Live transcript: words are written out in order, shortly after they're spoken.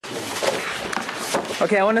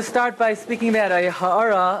Okay, I want to start by speaking about a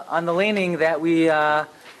ha'ara on the laning that we do on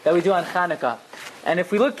Chanukah. And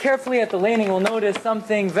if we look carefully at the laning, we'll notice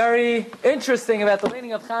something very interesting about the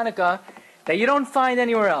laning of Chanukah that you don't find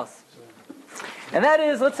anywhere else. And that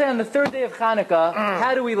is, let's say on the third day of Chanukah,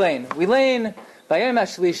 how do we lane? We lane by Yom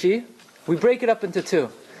HaShlishi. We break it up into two.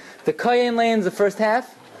 The Kohen lanes the first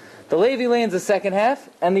half, the Levi lanes the second half,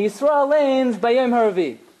 and the Yisrael lanes by Yom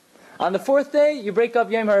HaRavi. On the fourth day, you break up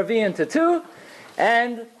Yom HaRavi into two,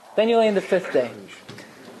 and then you lane the fifth day.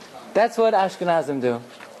 That's what Ashkenazim do.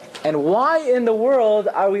 And why in the world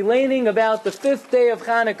are we laning about the fifth day of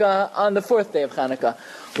Chanukah on the fourth day of Chanukah?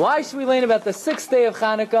 Why should we lane about the sixth day of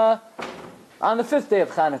Chanukah on the fifth day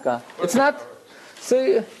of Chanukah? It's not.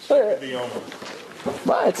 So,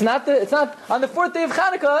 well, it's not on the fourth day of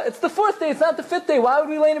Chanukah. It's the fourth day. It's not the fifth day. Why would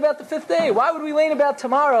we lane about the fifth day? Why would we lane about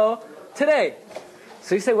tomorrow, today?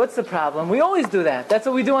 So you say, what's the problem? We always do that. That's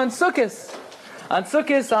what we do on Sukkot. On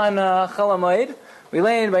Sukkot, on Chol HaMoed, we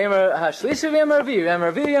lane by Yom HaShlishi, Yom HaRavi, Yom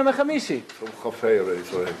HaRavi, Yom HaChamishi.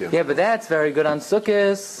 Yeah, but that's very good on Sukkot.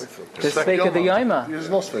 There's Sveika D'Yoma. There's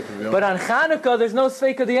no Sveika D'Yoma. But on Chanukah, there's no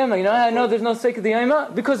Sveika D'Yoma. You know how I know there's no Sveika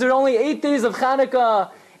D'Yoma? Because there are only 8 days of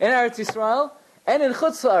Chanukah in Eretz Yisrael and in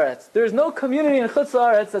Chutz La'aretz. There's no community in Chutz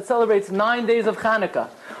La'aretz that celebrates 9 days of Chanukah.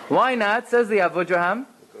 Why not? Says the Avudraham.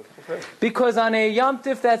 Because on a Yom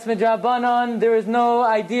Tif that's Midrabanan, there is no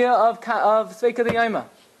idea of Sveika D'Yoma.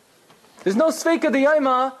 There's no Sveika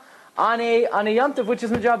D'Yoma on a Yom Tif which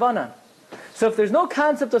is Midrabanan. So if there's no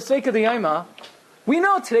concept of Sveika D'Yoma, we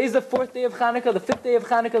know today's the fourth day of Chanukah, the fifth day of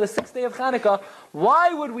Chanukah, the sixth day of Chanukah.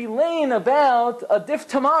 Why would we lane about a diff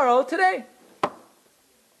tomorrow today?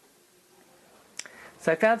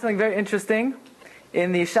 So I found something very interesting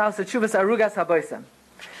in the Shas Tshuvas Arugas Haboisem.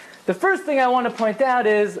 The first thing I want to point out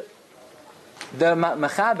is the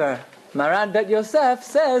Mechaber, Maran Bet Yosef,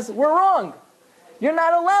 says we're wrong. You're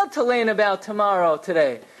not allowed to lane about tomorrow,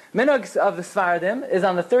 today. Minhag of the Sfaradim is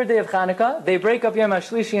on the third day of Chanukah. They break up Yom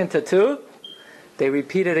HaShlishi into two. They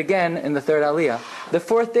repeat it again in the third Aliyah. The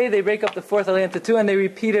fourth day, they break up the fourth Aliyah into two, and they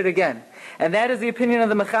repeat it again. And that is the opinion of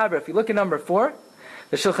the Mechaber. If you look at number 4,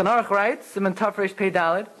 the Shulchan Aruch writes, Siman Taf Reish Pei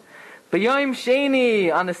Daled, B'yom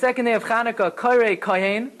Sheni, on the second day of Chanukah, Korei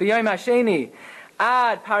Kohen, B'yom HaSheni,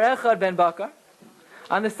 Ad Parechad Ben Bakar.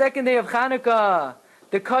 On the second day of Chanukah,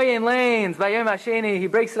 the Kohen lanes by Yom HaSheni, he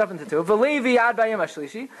breaks it up into two. V'Levi Ad by Yom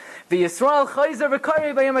HaShlishi, V'Yisrael Chayzer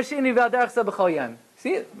V'Korei by Yom HaSheni V'Aderech Zeh B'chol Yom.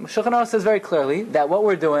 See, Shulchan Aruch says very clearly that what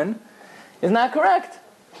we're doing is not correct.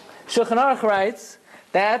 Shulchan Aruch writes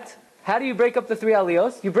that, how do you break up the 3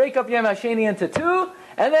 aliyos? You break up Yom HaSheni into 2,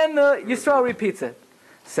 and then the Yisrael repeats it.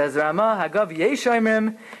 Says Rama, Hagav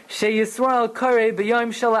Yeshomrim She Yisrael Korei B'Yom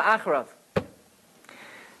Shela Achrav.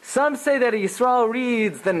 Some say that a Yisrael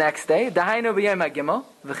reads the next day, Dahainu B'Yom HaGimel,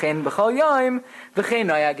 V'chein B'chol Yom, V'chein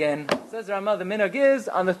Noyagin. Says Rama, the minhag is,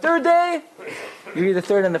 on the third day, you read the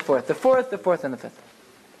third and the fourth. The fourth, and the fifth.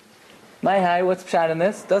 My hi, what's pshat in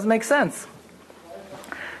this? Doesn't make sense.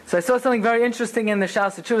 So I saw something very interesting in the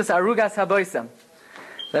Shas Tshuvas Arugas Haboisem.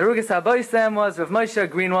 The Arugas Haboisem was Rav Moshe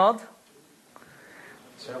Greenwald.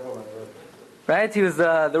 Right? He was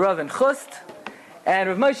the Rav in Chust. And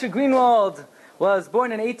Rav Moshe Greenwald was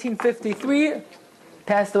born in 1853,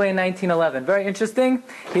 passed away in 1911. Very interesting.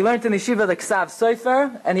 He learned in the Yeshiva the Ksav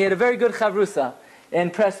Sofer, and he had a very good Chavrusa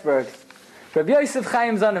in Pressburg. Rabbi Yosef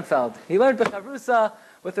Chaim Sonnenfeld. He learned the Chavrusa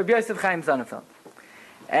with Rabbi Yosef Chaim Sonnenfeld.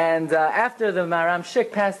 And after the Maram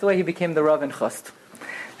Shik passed away, he became the Rav in Chust.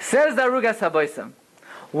 Says the Arugas Haboisem,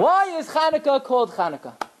 why is Chanukah called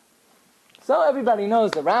Chanukah? So everybody knows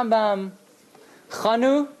the Rambam,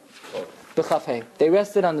 Chanu b'Chafhei. They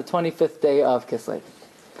rested on the 25th day of Kislev.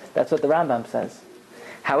 That's what the Rambam says.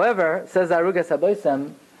 However, says Arugas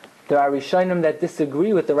Haboisem, there are Rishonim that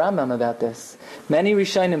disagree with the Rambam about this. Many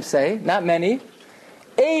Rishonim say, not many,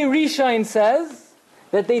 a Rishon says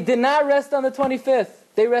that they did not rest on the 25th.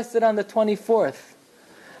 They rested on the 24th.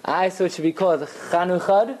 So it should be called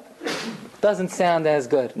Chanuchad. Doesn't sound as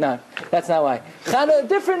good. No, that's not why.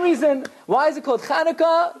 Different reason. Why is it called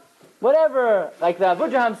Chanukah? Whatever. Like the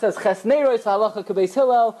Avudraham says, Chesneiros halacha k'beis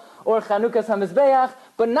Hillel, or Chanukas hamizbeach,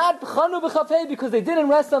 but not Chanu b'chafei, because they didn't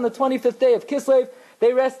rest on the 25th day of Kislev.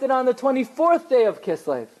 They rested on the 24th day of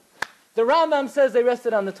Kislev. The Rambam says they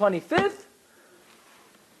rested on the 25th.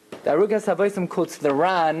 The Arugas Haboisem quotes the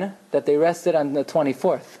Ran that they rested on the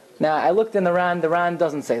 24th. Now, I looked in the Ran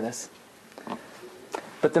doesn't say this.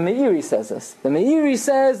 But the Meiri says this. The Meiri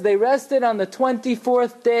says they rested on the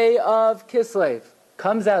 24th day of Kislev.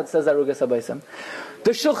 Comes out, says Arugas Haboisem.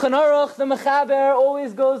 The Shulchan Aruch, the Mechaber,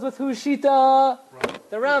 always goes with Hushita,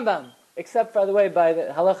 the Rambam. Except, by the way, by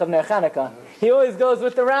the Halach of Ner Chanukah. He always goes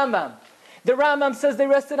with the Rambam. The Rambam says they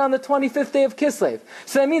rested on the 25th day of Kislev.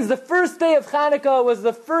 So that means the first day of Hanukkah was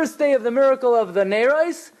the first day of the miracle of the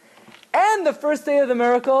Neiros, and the first day of the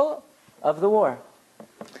miracle of the war.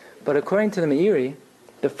 But according to the Meiri,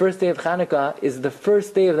 the first day of Hanukkah is the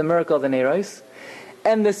first day of the miracle of the Neiros,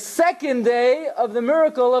 and the second day of the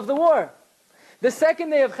miracle of the war. The second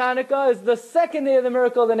day of Hanukkah is the second day of the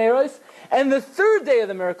miracle of the Neiros, and the third day of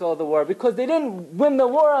the miracle of the war, because they didn't win the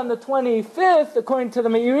war on the 25th, according to the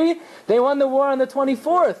Meiri, they won the war on the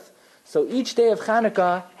 24th. So each day of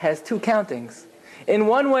Hanukkah has two countings. In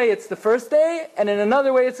one way it's the first day, and in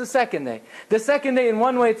another way it's the second day. The second day in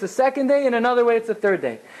one way it's the second day, in another way it's the third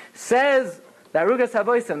day. Says the Arugas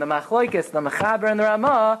HaBoisim, the Machloikis, the Mechaber, and the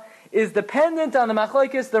Ramah, is dependent on the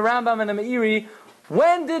Machloikis, the Rambam, and the Meiri.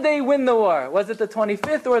 When did they win the war? Was it the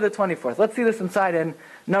 25th or the 24th? Let's see this inside in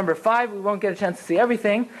number 5. We won't get a chance to see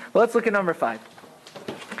everything, but let's look at number 5.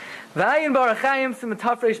 V'ayin barachayim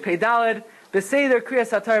simatafresh peidaled b'seder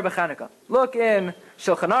kriyas haTorah b'Chanukah. Look in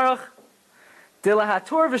Shulchan Aruch.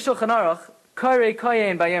 Dilahatur v'Shulchan Aruch karei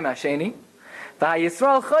koyin b'yom hasheni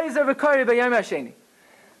v'Yisrael chayzer v'karei b'yom hasheni.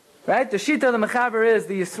 Right? The Shita of the Mechaber is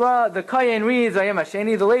the Yisrael, the Koyin reads b'yom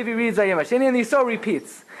hasheni, the Levi reads b'yom hasheni, and the Yisrael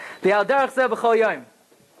repeats. The Alderach Zeh b'chol yom.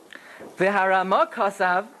 The Harama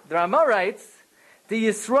Kasav, the Rama writes, the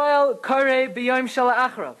Yisrael Karei b'yom shala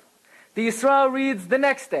achrav. The Yisrael reads the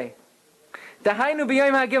next day. The Hainu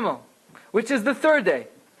b'yom hagimel, which is the third day.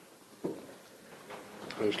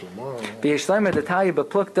 B'yishlemer detali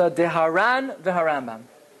b'plukta de Haran v'Harambam.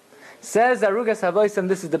 Says Arugas HaBoisim,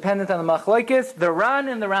 this is dependent on the Machloikis, the Ran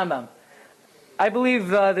and the Rambam. I believe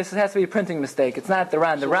this has to be a printing mistake. It's not the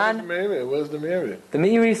Ran. The Ran. Where's the Meiri? The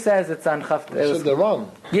Meiri says it's on Chaft. It said the Ran.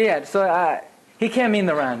 Yeah, so he can't mean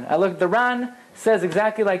the Ran. I look. The Ran says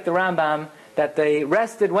exactly like the Rambam that they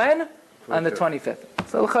rested when? On the 25th.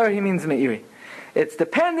 So l'chayr he means Meiri. It's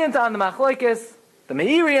dependent on the Machloikis, the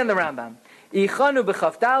Meiri and the Rambam. Ichanu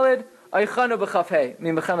b'chaf dalid, ichanu b'chaf hey,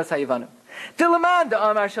 min b'chemes hayivanu. Dilaman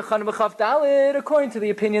da'amar shechanu b'chaf dalid, according to the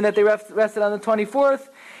opinion that they rested on the 24th.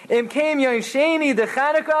 Im came Yom Sheni de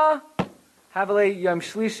Chanukah, Havale Yom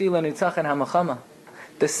Shlishi leNitzachan HaMachama.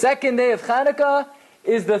 The second day of Chanukah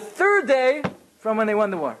is the third day from when they won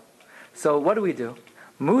the war. So what do we do?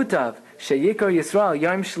 Mutav Sheyikor Yisrael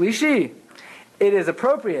Yom Shlishi. It is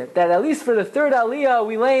appropriate that at least for the third Aliyah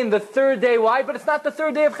we lay in the third day. Why? But it's not the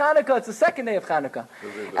third day of Chanukah, it's the second day of Chanukah.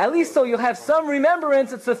 At least so you'll have some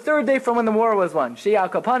remembrance, it's the third day from when the war was won. Sheyal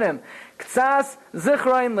Kapanim, Ktsas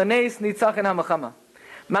Zichrain Lenes Nitzachan HaMachama.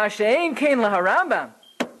 Ma'ashein kain laharambam,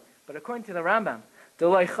 but according to the Rambam,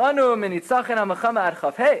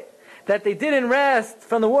 that they didn't rest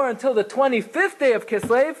from the war until the 25th day of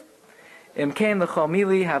Kislev. So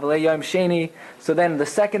then the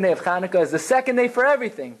second day of Chanukah is the second day for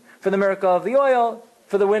everything, for the miracle of the oil,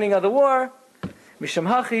 for the winning of the war. So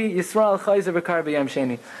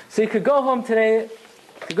you could go home today, you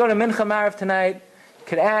could go to Mincha Marav tonight, you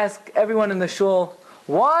could ask everyone in the shul,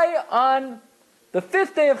 why on the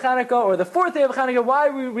 5th day of Chanukah or the 4th day of Chanukah, why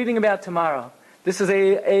are we reading about tomorrow? This is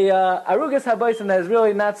a Arugas HaBoisim that is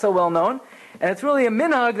really not so well known, and it's really a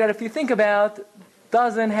minhag that if you think about,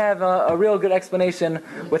 doesn't have a real good explanation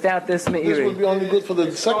without this Meiri. This would be only good for the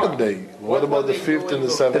second day. What about the 5th and the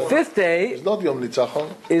 7th? The 5th day it's not Yom Nitzachon.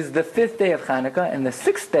 Is the 5th day of Chanukah and the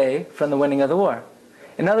 6th day from the winning of the war.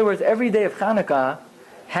 In other words, every day of Chanukah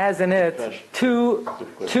has in it two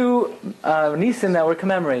nisim that we're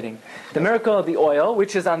commemorating. The miracle of the oil,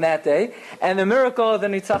 which is on that day, and the miracle of the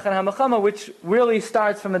Nitzachan HaMachama, which really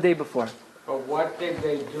starts from the day before. But what did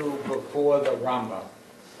they do before the Rambam?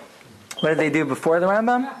 What did they do before the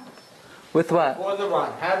Rambam? With what? Before the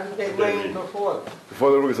Rambam. How did they lay before?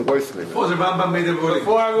 Before the Arugas HaBoisim. Before the Rambam made the ruling.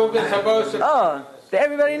 Before Arugas HaBoisim. Oh,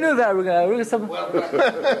 everybody knew that. Arugas HaBoisim.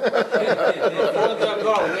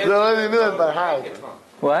 They already knew it by heart.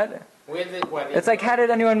 What? It's like, how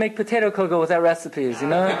did anyone make potato kugel without recipes, you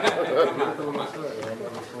know?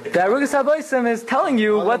 The Arugas HaBoisim is telling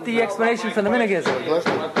you what the explanation for the minhag is.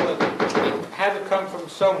 It had to come from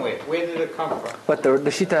somewhere. Where did it come from? What, the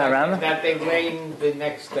Shita HaRambam? That they rained the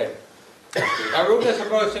next day. Arugas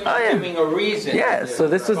HaBoisim is giving a reason. Yeah, so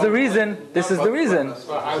this was the reason. This is the reason.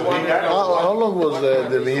 So I want to know. How long was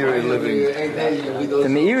the Meiri living? The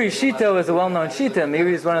Meiri Shita was a well-known Shita.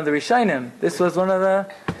 Meiri is one of the Rishonim. This was one of the...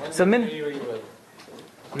 So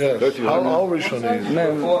Yes. How Rishon is?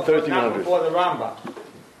 1300. Before the Rambam.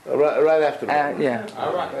 Right after. Yeah.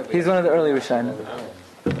 All right. He's one of the early Rishonim.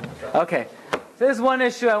 Okay. So there's one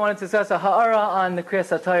issue I wanted to discuss, a ha'ara on the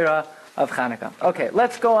Kriyas HaTorah of Chanukah. Okay,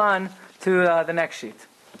 let's go on to the next sheet.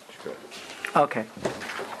 Okay.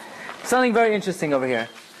 Something very interesting over here.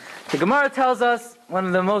 The Gemara tells us one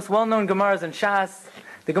of the most well-known Gemaras in Shas.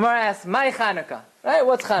 The Gemara asks, "My Chanukah." Right?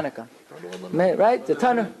 What's Chanukah? Right? The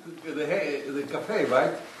Tanu. The cafe,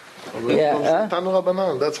 right? Yeah. Tanu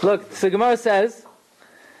Rabbanan. That's Look, so Gemara says,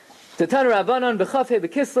 "The Tanu Rabbanon b'Chafei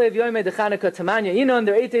b'Kislev Yoimei de Chanukah Tamanya Inon."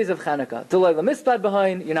 There are 8 days of Chanukah. D'loi lamispad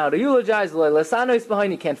behind. You're not to eulogize. D'loi lasanois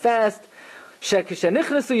behind. You can't fast.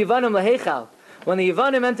 Shekishenichnesu Yivanim laheichal. When the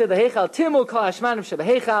Yivanim enter the heichal, Timul kol hashmanim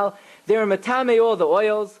shebeheichal. They are matame all the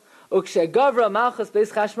oils. Ukshegavra malchus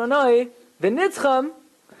beis chashmonai v'nitzcham.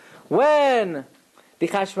 When the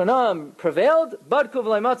Chashmonaim prevailed, Badku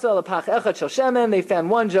v'lei matzah l'pach echad shel shemen. They found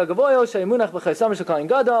one jug of oil. Shemunach b'chaysam shel kohen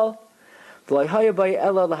gadol. V'lei haya bay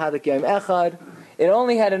ela lahadak yom echad. It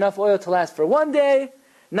only had enough oil to last for one day.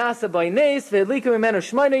 Nasa by nes ve'edliku mimenu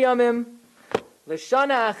shmoina yamim.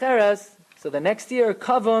 L'shana acheres. So the next year,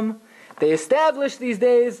 Kavum, they established these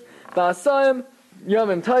days. Ba'asayim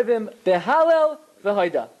yamim tovim behalel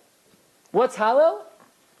v'hoida. What's halal?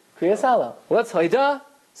 Kriyas halal. What's hoida?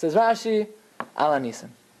 Says Rashi, Ala Nisan.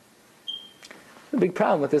 The big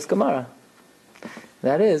problem with this Gemara.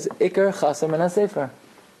 That is, Iker Chasam and Sefer.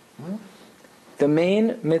 The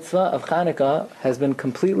main mitzvah of Chanukah has been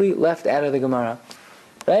completely left out of the Gemara.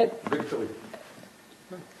 Right? Victory.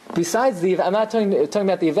 Besides I'm not talking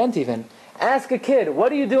about the event even. Ask a kid, what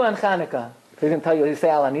do you do on Chanukah? He's going to tell you, you say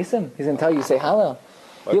Ala Nisan. He's going to tell you say Halal.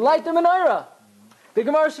 You light the menorah. The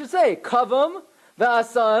Gemara should say, Kavam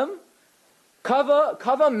v'asam.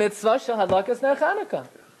 Kava mitzvah shel hadlakas ner Chanukah.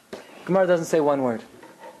 Gemara doesn't say one word.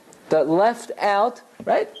 The left out,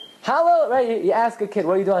 right? Halal, right? You ask a kid,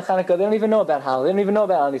 what do you do on Chanukah? They don't even know about halal. They don't even know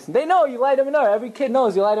about Al Nisan. They know you light a menorah. Every kid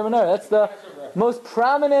knows you light a menorah. That's the most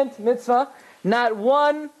prominent mitzvah. Not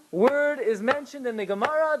one word is mentioned in the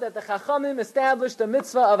Gemara that the Chachamim established the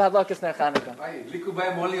mitzvah of hadlakas ner Chanukah. הדליקו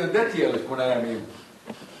בהם only on that year, 8 ימים.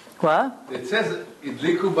 What? It says,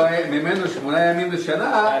 הדליקו ממנו 8 ימים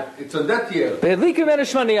לשנה, it's on that year. It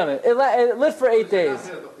lived for 8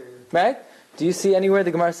 days. Right? Do you see anywhere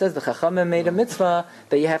the Gemara says the Chachamim made a mitzvah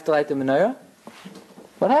that you have to light the menorah?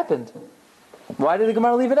 What happened? Why did the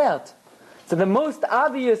Gemara leave it out? So the most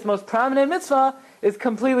obvious, most prominent mitzvah is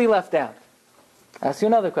completely left out. I'll ask you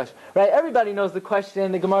another question. Right? Everybody knows the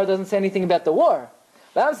question. The Gemara doesn't say anything about the war.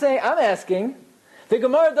 But I'm asking, the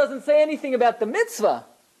Gemara doesn't say anything about the mitzvah.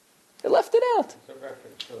 It left it out.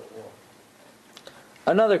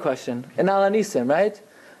 Another question. In Al Nisim, right?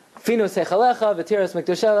 Finu sechalecha, v'tiras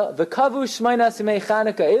mikdashela, v'kavu shmayna simei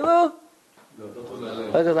Chanukah elu?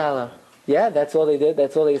 Yeah, that's all they did.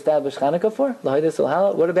 That's all they established Chanukah for. Lahaydes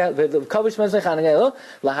ulahala. What about v'kavu shmayna simei Chanukah elu?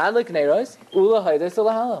 Lahadlik neiros, ulahaydes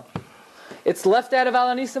ulahala. It's left out of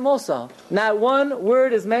Al Nisim also. Not one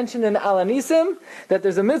word is mentioned in Al Nisim that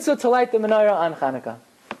there's a mitzvah to light the menorah on Chanukah.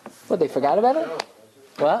 What, they forgot about it?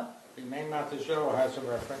 What? The name of the show has a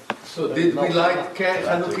reference. So did we light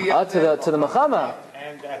Chanukah? To the Mechama.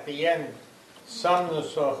 And at the end, some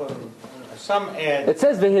add. It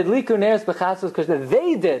says v'hidliku neres b'chatzos because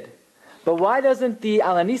they did. But why doesn't the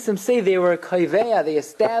Al Nisim say they were kaiveya? They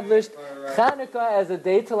established Chanukah as a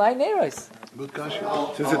day to light neros. good question.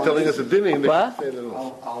 Since they're telling us a dinner, they What? should say that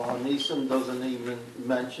also. Al Nisim doesn't even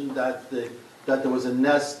mention that there was a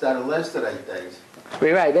nest that lasted 8 days.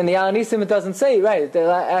 Right. In the Al Nisim it doesn't say, right, the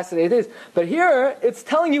last 8 days. But here, it's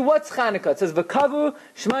telling you what's Chanukah. It says, v'kavu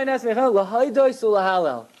shmaynas mechal lahaydos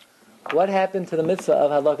ulahalel. What happened to the mitzvah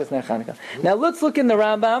of hadlakas ner Chanukah? Now let's look in the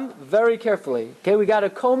Rambam very carefully. Okay, we got to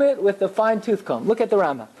comb it with the fine tooth comb. Look at the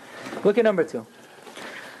Rambam. Look at number 2.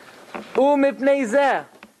 Umipnei zeh.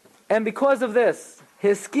 And because of this,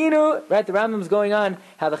 hiskinu, right, the Rambam's going on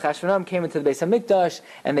how the Chashmonaim came into the Beis HaMikdash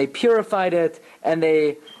and they purified it and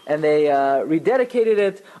they rededicated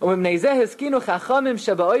it.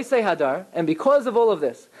 And because of all of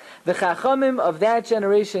this, the Chachamim of that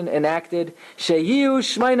generation enacted Sheyu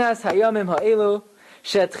Shmainas Hayamim Ha'elu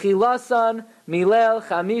Shetchilasan Milel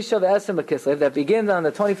Chamisha V'Esem Kislev, that begins on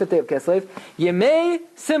the 25th day of Kislev, Yemei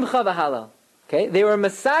Simcha V'Halal. Okay, they were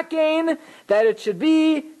masakein that it should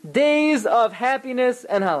be days of happiness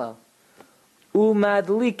and halal.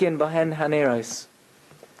 Umadlikin b'hen haneros.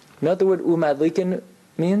 You know what the word umadlikin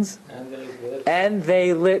means? And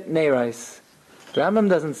they lit neros. Rambam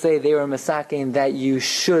doesn't say they were masakein that you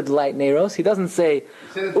should light neros. He doesn't say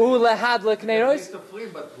ulahadlik neros.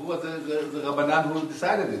 But who was the Rabbanan who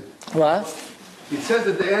decided it? What? It says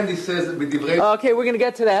at the end, it says, okay, we're going to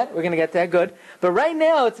get to that. We're going to get to that. Good. But right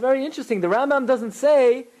now, it's very interesting. The Rambam doesn't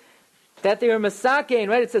say that they were masakein,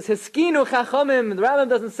 right? It says, hiskinu chachamim. The Rambam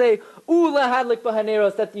doesn't say, ulahadlik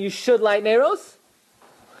b'haneros, that you should light neros.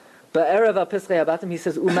 But Erev al-Pischei Habatim, he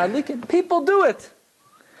says, umadlikin. People do it.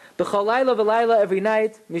 B'chol layla v'layla, every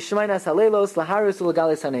night, mishmaynas halelos, laharus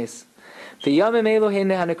u'legalis hanes. V'yamim elu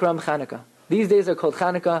heine hanekram Chanukah. These days are called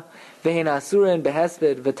Chanukah. V'heina asurin,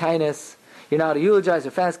 behesped, v'tainis. You're not to eulogize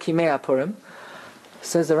or fast, kimei apurim.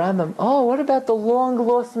 Says the Rambam, what about the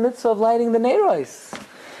long-lost mitzvah of lighting the neiros?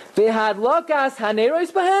 V'had lokas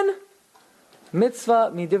ha-neiros behen?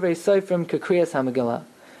 Mitzvah midivrei soifrim kekriyas ha-megillah.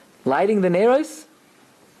 Lighting the neiros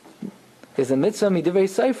is a mitzvah midivrei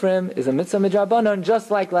soifrim, is a mitzvah midrabanan, just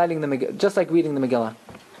like reading the Megillah.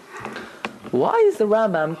 Why is the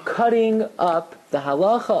Rambam cutting up the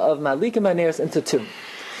halacha of madlikin ha-neiros into two?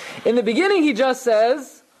 In the beginning, he just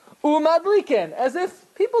says umadlikin, as if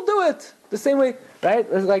people do it the same way, right?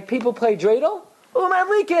 It's like people play dreidel,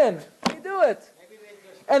 umadlikin, they do it.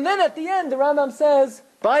 And then at the end, the Rambam says,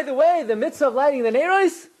 by the way, the mitzvah of lighting the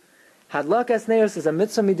neiros, hadlakas neiros is a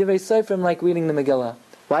mitzvah midivrei soifrim, like reading the Megillah.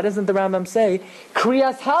 Why doesn't the Rambam say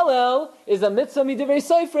kriyas halel is a mitzvah midivrei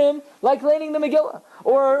soifrim, like lighting the Megillah?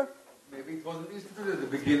 Or maybe it wasn't instituted at the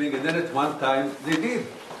beginning, and then at one time they did.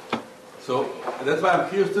 So that's why I'm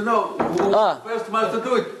curious to know who was the first one to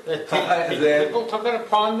do it. People took it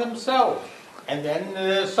upon themselves, and then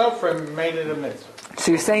the Sofrim made it a mitzvah.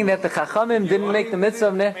 So you're saying that the Chachamim didn't make the mitzvah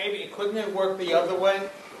of neiros? Maybe couldn't it work the other way?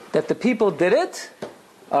 That the people did it?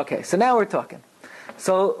 Okay, so now we're talking.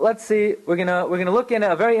 So let's see. We're gonna look in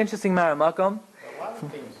a very interesting Maramakom. A lot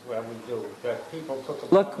of things that we do that people took upon.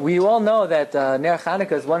 Look, we all know that Ner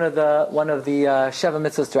Chanukah is one of the Sheva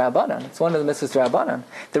mitzvahs D'Rabbanan. It's one of the mitzvahs D'Rabbanan.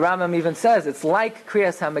 The Rambam even says it's like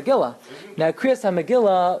Kriyas HaMegillah. Now, Kriyas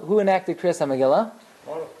HaMegillah, who enacted Kriyas HaMegillah?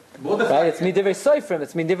 Right, it's Midivrei Soifrim.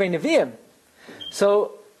 It's Midivrei Nevi'im.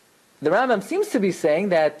 So the Rambam seems to be saying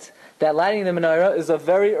that lighting the menorah is a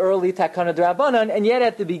very early Takana D'Rabbanan, and yet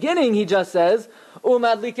at the beginning he just says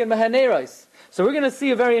Umadlikin Mahaneros. So we're going to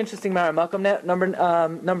see a very interesting Maramakom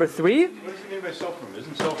number 3. What does he mean by Sofrim?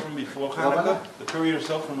 Isn't Sofrim before Hanukkah? The period of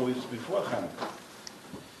Sofrim was before Hanukkah.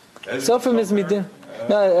 Sofrim is midin.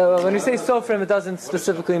 No, when we say Sofrim, it doesn't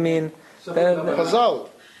specifically mean Chazal.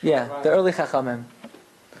 the early Chachamim.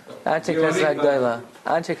 Anshe Knesset Hagdolah.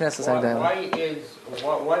 Anshe Knesset Hagdolah.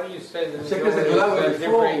 Why do you say the the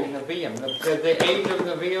age of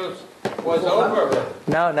the Nevi'os was over?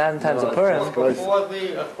 No, not in times of Purim. Before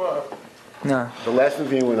the No. The last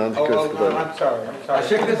Nevi'im went on to Kirsut. I'm sorry.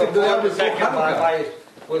 The second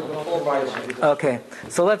was before Bayis. Okay,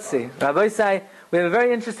 so let's see. Rabbi Isai, we have a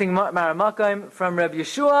very interesting Maramakim from Rabbi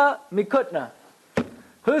Yeshua Mikutna.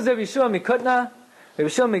 Who's Rabbi Yeshua Mikutna? Rabbi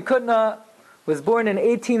Yeshua Mikutna was born in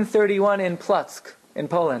 1831 in Plotsk, in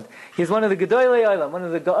Poland. He's one of the Gedolei Olam, one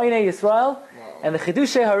of the Gaonei Yisrael, and the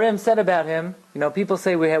Chidushei Harim said about him, people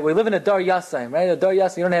say we live in a Dar Yasayim, right? A Dar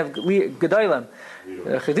Yasayim, you don't have Gedolim.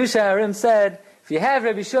 The Chidushei Harim said, if you have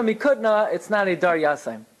Rabbi Yeshua Mikutna, it's not a Dar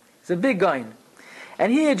Yasayim. It's a big Gaon.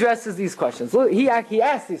 And he addresses these questions. Look, he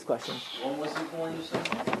asked these questions. When was he born, you said?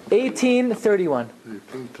 1831.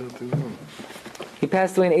 1831. He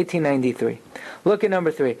passed away in 1893. Look at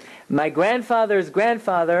number 3. My grandfather's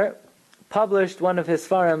grandfather published one of his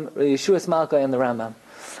Sfarim, Yeshuas Malka and the Rambam.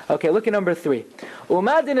 Okay, look at number 3.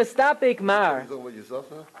 Umadin estapek mar. Is that what yourself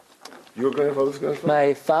now? Your grandfather's grandfather?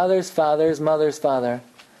 My father's father's mother's father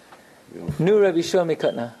knew Rabbi Yeshua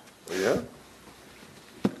Mikutna. Oh, yeah?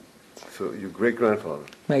 So your great-grandfather?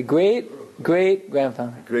 My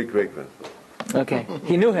great-great-grandfather. Great-great-grandfather. Okay,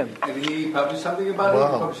 he knew him. And he published something about it? He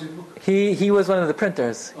published his book? He was one of the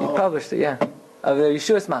printers. He published it, of the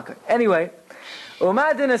Yeshuas Malka. Anyway,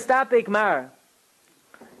 Umadin estapek mar.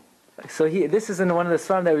 So this is in one of the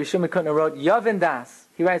Sfarim that Yeshua Mikutna wrote, Yavin Das.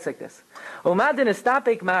 He writes like this. Umadin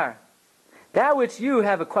estapek mar. That which you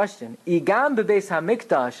have a question. Igam bebeis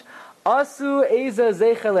hamikdash. Asu eza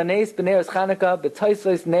zeichel aneis b'neros Chanukah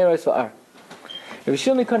b'toisvos neros v'ar.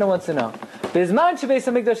 Yeshua Mikutna wants to know. Bizman shebeis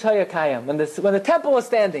hamikdash haya kayam. When the temple was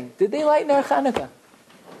standing, did they light ner Chanukah?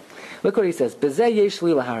 Look what he says. Bezeh yesh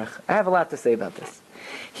li laharach. I have a lot to say about this.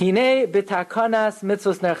 Hine b'takanas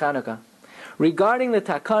mitzvos ner Chanukah. Regarding the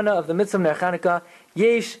takana of the mitzvah ner Chanukah,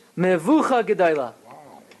 yesh mevucha gedayla.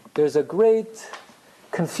 There's a great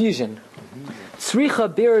confusion.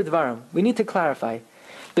 Tzricha bir dvarim. We need to clarify.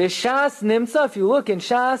 B'shas nimtza. If you look in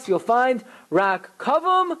Shas, you'll find rak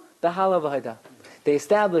kavam b'halal v'hayda. They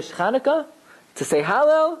established Chanukah to say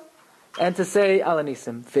Hallel and to say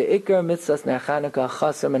Alanisim. Ve'ikar mitzvahs ner Chanukah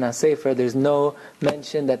chaser min hasefer. There's no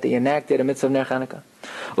mention that they enacted a mitzvah of ner Chanukah.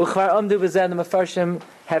 Uchvar amdu b'zeh. The Mefarshim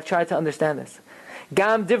have tried to understand this.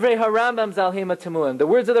 Gam divrei harambam zalhima temuim. The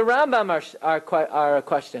words of the Rambam are a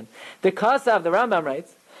question. The Kasav, the Rambam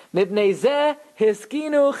writes, Mibnei zeh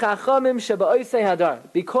hiskinu chachamim sheba'osei hadar.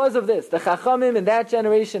 Because of this, the chachamim in that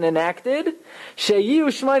generation enacted sheyiu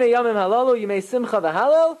shmoyne yamim halalu yimei simcha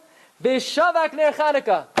v'halal b'shavak ner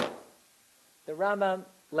Chanukah. The Rambam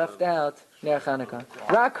left out Ner Chanukah.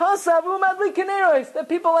 Rak Kasav Umadlik Neros. The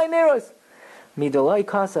people like Neros. Midolai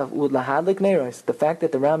Kasav Ud Lahadlik Neros. The fact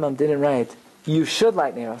that the Rambam didn't write, you should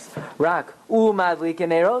light Neros. Rak Umadlik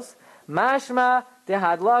Neros. Mashma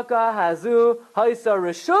Tehadlaka Hazu Haisa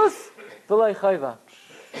Rishus V'loi Chayva.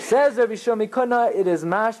 Says Rabbi Shlomo Kuna, it is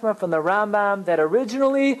mashma from the Rambam that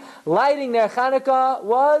originally lighting Ner Chanukah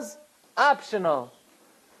was optional.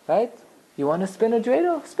 Right? You want to spin a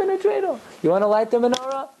dreidel? Spin a dreidel. You want to light the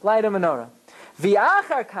menorah? Light a menorah.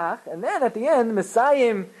 V'achar kach, and then at the end,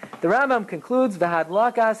 Messiah, the Rambam concludes,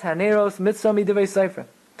 V'hadlakas haneros mitzvah midivei sefer.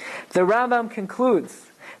 The Rambam concludes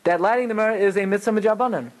that lighting the menorah is a mitzvah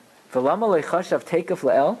midrabanan. V'lama leichashav teikaf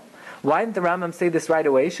le'el. Why didn't the Rambam say this right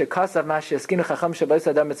away? Shekasav mashyaskinu chacham shabayis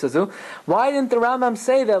adam mitzazu. Why didn't the Rambam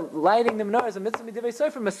say that lighting the menorah is a mitzvah midivei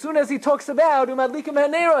sefer as soon as he talks about umadlikim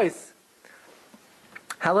haneros?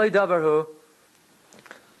 Haloi davarhu.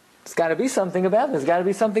 There's got to be something about this. There's got to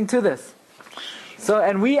be something to this. So,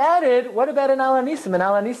 and we added, what about an Al Hanisim? In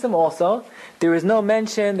Al Hanisim also, there is no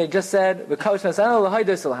mention. They just said,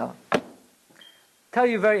 tell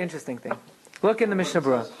you a very interesting thing. Look in the Mishnah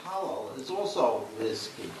Berurah. Halal is also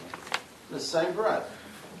whiskey. The same breath.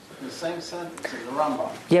 The same sentence in the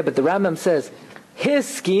Rambam. Yeah, but the Rambam says,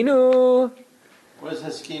 Hiskinu. What is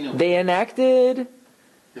Hiskinu? They enacted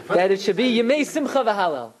that it should be Yemei Simcha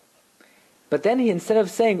v'Halal. But then he, instead of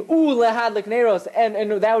saying, ooh, lehadlik neros,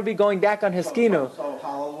 and that would be going back on Hiskinu. So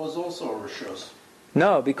halal was also a rishus.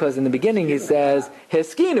 No, because in the beginning he says,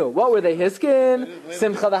 Hiskinu. What were they? Hiskin,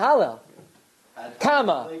 Simcha v'Halal.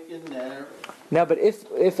 Kama. No, but if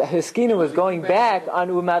Hiskinu was going back on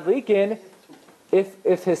Umadlikin, if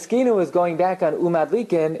Hiskinu was going back on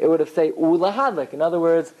Umadlikin, it would have said Ulahadlik. In other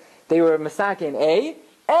words, they were Masakin A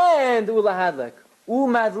and Ulahadlik.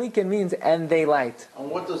 Umadlikin means and they light. And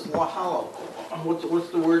what does lahala? What's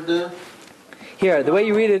the word there? Here, the way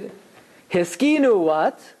you read it, Hiskinu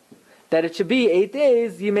what? That it should be 8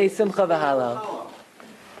 days, Yimei Simcha v'Halal.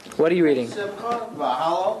 What are you reading? Simcha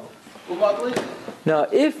v'Halal umadlikin. No,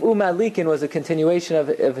 if Umadlikin was a continuation of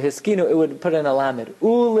Hiskinu, it would put in a lamed.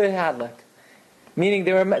 Ulehadlik. Meaning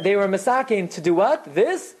they were masakin to do what?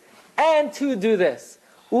 This, and to do this.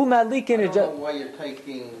 Umadlikin is I don't just... know why you're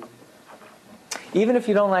taking... Even if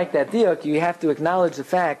you don't like that diuk, you have to acknowledge the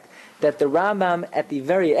fact that the Rambam at the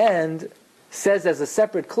very end says as a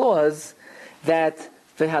separate clause that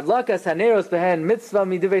v'hadlakas haneros behen mitzvah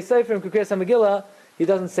midivei seifrim kukriyas hamegillah. He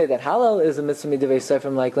doesn't say that halal is a mitzvah midivei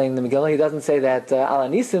seifrim like laying the Megillah. He doesn't say that al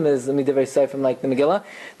hanisim is a midivei seifrim like the Megillah.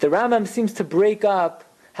 The Rambam seems to break up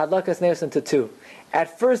hadlakas neros into two.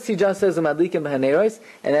 At first he just says umadlikim b'haneros,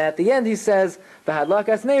 and then at the end he says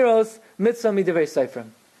v'hadlakas neros mitzvah midivei seifrim.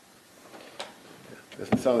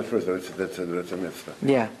 Doesn't sound at first, but that's a mitzvah.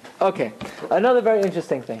 Yeah. Okay. Another very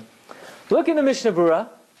interesting thing. Look in the Mishnah Berurah.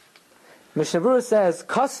 Mishnah Berurah says,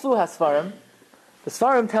 Kosfu hasfarim. The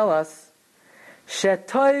Sfarim tell us,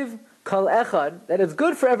 Shetoiv kol echad, that it's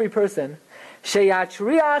good for every person,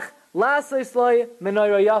 Sheyachriach lasois loy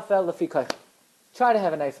menorah yafa lefi koich. Try to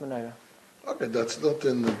have a nice menorah. Okay, that's not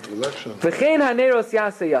in the introduction. V'chein haneros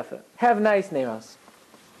yasa yafa. Have nice neros.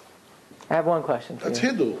 I have one question for That's you.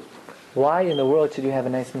 Hiddur. Why in the world should you have a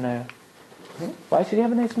nice menorah? Why should you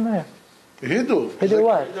have a nice menorah? Hiddur. Hiddur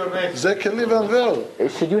what? Ze keli van vel.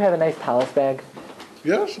 Should you have a nice talus bag?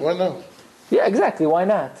 Yes, why not? Yeah, exactly. Why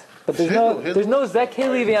not? But there's Hiddur. no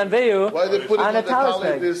zekeli v'anveyu Why they put it on on a the talus tali,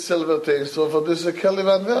 bag. this silver thing, so for this a keli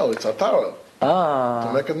van vel. It's a tara. To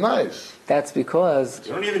Ah, make it nice. that's because.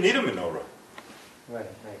 You don't even need a menorah. Right,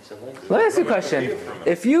 so Let me ask you a question.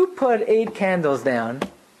 If you put 8 candles down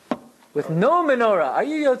with no menorah, are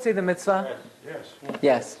you yotzei the mitzvah? Yes.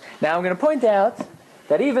 Yes. Now I'm going to point out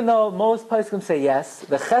that even though most poskim say yes,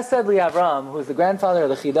 the Chesed Li'Avram, who is the grandfather of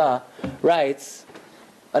the Chidah, writes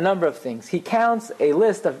a number of things. He counts a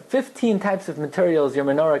list of 15 types of materials your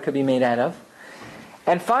menorah could be made out of.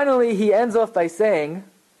 And finally, he ends off by saying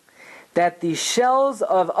that the shells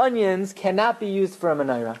of onions cannot be used for a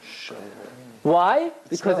menorah. Why?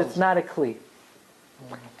 Because it's not a kli.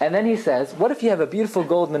 And then he says, what if you have a beautiful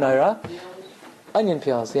gold menorah? Onion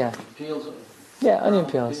peels, yeah. Peels. Yeah, onion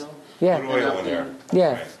peels. Put Yeah. oil in there.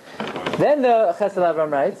 Yeah. Then the Chesed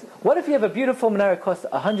Avram writes, what if you have a beautiful menorah that costs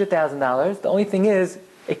 $100,000? The only thing is,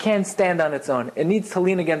 it can't stand on its own. It needs to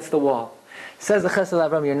lean against the wall. Says the Chesed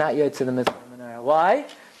Avram, you're not yotze the mitzvah menorah. Why?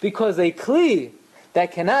 Because a kli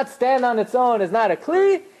that cannot stand on its own is not a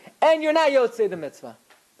kli, and you're not yotze the mitzvah.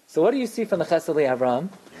 So what do you see from the Chesed Avram?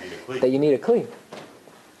 That you need a kli.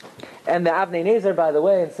 And the Avnei Nezer, by the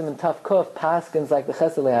way, in Siman Taf Kuf, paskins like the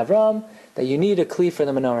Chesed Avram, that you need a kli for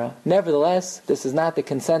the menorah. Nevertheless, this is not the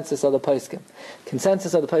consensus of the poskim.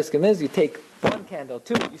 Consensus of the poskim is you take 1 candle.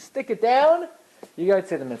 2, you stick it down, you got to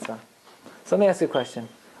say the mitzvah. So let me ask you a question.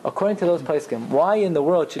 According to those poskim, why in the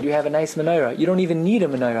world should you have a nice menorah? You don't even need a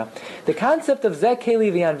menorah. The concept of Zeh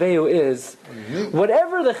Keli V'Yanveu is,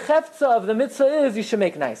 whatever the chefza of the mitzvah is, you should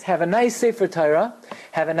make nice. Have a nice Sefer Torah,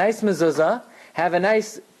 have a nice mezuzah, have a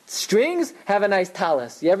nice strings, have a nice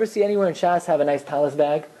talis. You ever see anywhere in Shas have a nice talis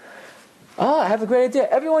bag? Oh, I have a great idea.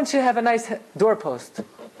 Everyone should have a nice doorpost.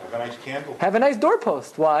 Have a nice candle. Have a nice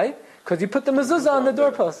doorpost. Why? Because you put the mezuzah on the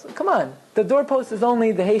doorpost. Come on. The doorpost is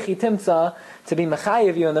only the heichi timtza to be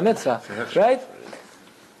mechayev you in the mitzvah. Right?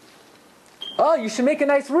 Oh, you should make a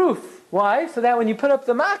nice roof. Why? So that when you put up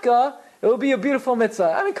the makkah, it will be a beautiful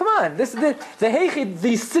mitzvah. I mean, come on. This is the heichi,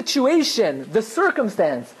 the situation, the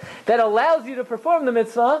circumstance that allows you to perform the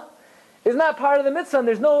mitzvah is not part of the mitzvah, and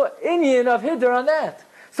there's no inyan of hiddur on that.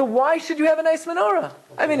 So why should you have a nice menorah?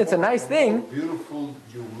 I mean, it's a nice thing. The more beautiful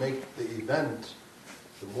you make the event,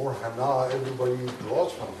 the more hana everybody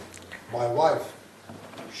draws from it. My wife,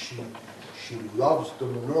 she loves the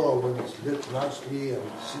menorah when it's lit nicely and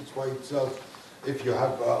sits by itself. If you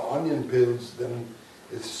have onion peels, then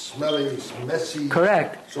it's smelly, it's messy.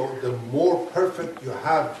 Correct. So the more perfect you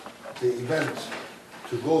have the event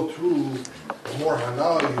to go through, the more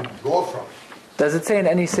hana you draw from it. Does it say in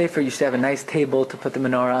any sefer you should have a nice table to put the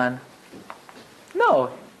menorah on? No.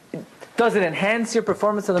 Does it enhance your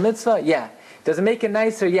performance of the mitzvah? Yeah. Does it make it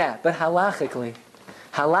nicer? Yeah. But halachically,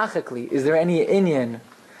 is there any inyan?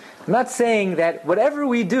 I'm not saying that whatever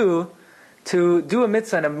we do to do a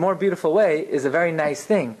mitzvah in a more beautiful way is a very nice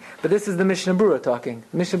thing. But this is the Mishnah Berurah talking.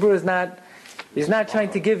 Mishnah Berurah is not trying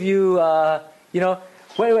to give you,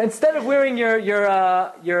 instead of wearing your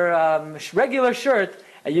regular shirt,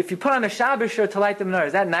 if you put on a Shabbos shirt to light the menorah,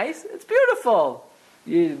 is that nice? It's beautiful.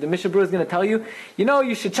 The Mishnah Berurah is going to tell you,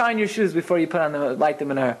 you should shine your shoes before you light the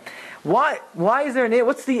menorah. Why is there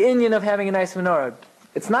what's the inyan of having a nice menorah?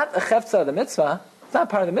 It's not a chefza of the mitzvah. It's not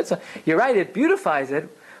part of the mitzvah. You're right, it beautifies it,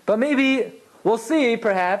 but maybe, we'll see,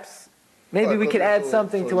 perhaps, maybe we could add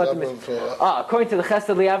something to what the mitzvah... according to the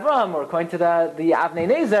Chesed Li'Avram, or according to the Avnei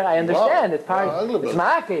Nezer, I understand, it's part of... It's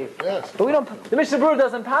ma'akev. Yes. But the Mishnah Berurah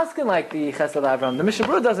doesn't paskin like the Chesed Li'Avram. The Mishnah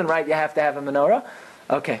Berurah doesn't write you have to have a menorah.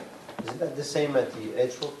 Okay. Isn't that the same at the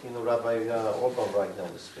Etrog? Rabbi Orban right now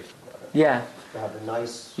is speaking about it. Yeah. To have a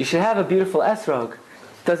nice... You should have a beautiful esrog.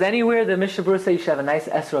 Does anywhere the Mishnah Berurah say you should have a nice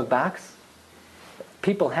esrog box?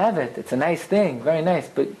 People have it. It's a nice thing. Very nice.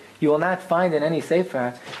 But you will not find in any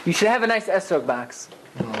sefer. You should have a nice esrog box.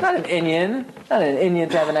 Not an inyan. Not an inyan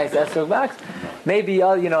to have a nice esrog box. Maybe,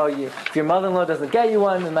 if your mother-in-law doesn't get you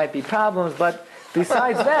one, there might be problems. But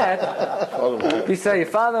besides that, besides your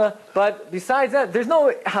father, but besides that, there's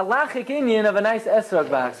no halachic inyan of a nice esrog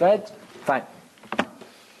box, right? Fine.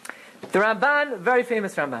 The Ramban, very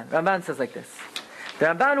famous Ramban. Ramban says like this. The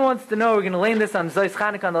Ramban wants to know, we're going to lay this on Zois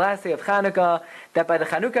Chanukah on the last day of Chanukah, that by the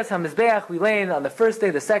Chanukas HaMizbeach we lay on the first day,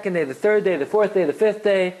 the second day, the third day, the fourth day, the fifth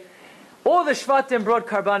day. All the Shvatim brought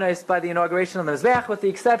karbanos by the inauguration of the Mizbeach, with the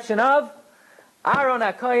exception of Aaron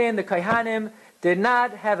HaKohen, the Kohanim, did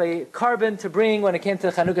not have a carbon to bring when it came to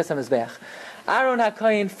the Chanukas HaMizbeach. Aaron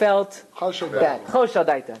HaKohen felt bad. Choshal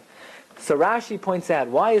Daita. So Rashi points out,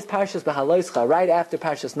 why is Parshas Behaloischa right after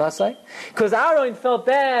Parshas Nasai? Because Aaron felt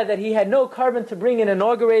bad that he had no carbon to bring in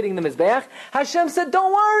inaugurating the Mizbeach. Hashem said,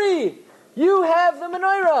 don't worry, you have the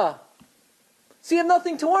menorah. So you have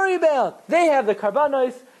nothing to worry about. They have the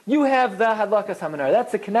karbanos, you have the Hadlakas HaMenorah.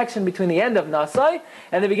 That's the connection between the end of Nasai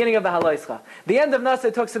and the beginning of Behaloischa. The end of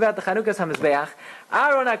Nasai talks about the Chanukas HaMizbeach.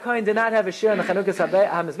 Aaron HaKohen did not have a share in the Chanukas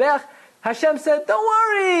HaMizbeach. Hashem said, don't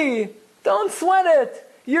worry, don't sweat it.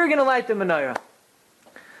 You're going to light the menorah.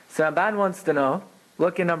 So Ramban wants to know,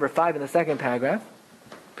 look in number 5 in the second paragraph.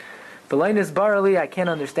 V'loinis barali, I can't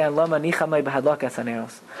understand. Lama nichamai b'hadlakas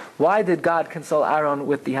haneros. Why did God console Aaron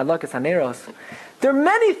with the hadlakas haneros? There are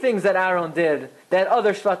many things that Aaron did that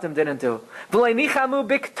other shvatim didn't do. V'loi nichamu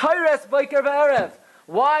b'k'toires boiker v'erev.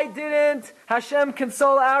 Why didn't Hashem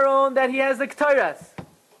console Aaron that he has the k'toires?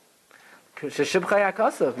 Sheshibcha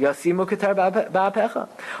yakosov yasimu k'tar ba'apecha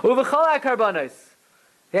uv'chol ha'karbanos.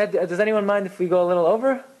 Yeah, does anyone mind if we go a little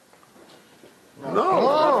over? No.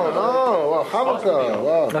 Wow, Hanukkah.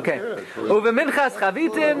 Wow. Okay. Uve minchas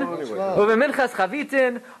chavitin.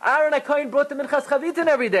 Aaron HaKohen brought the minchas chavitin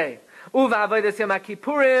every day. Uve avodas Yom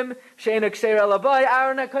HaKippurim she'ena ksher alabai.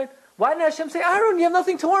 Aaron HaKohen. Why didn't Hashem say, Aaron, you have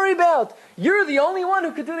nothing to worry about? You're the only one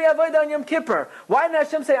who could do the avodah on Yom Kippur. Why didn't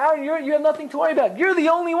Hashem say, Aaron, you have nothing to worry about? You're the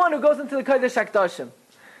only one who goes into the Kodesh HaKadoshim.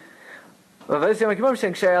 So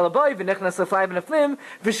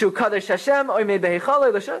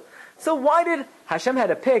why did Hashem had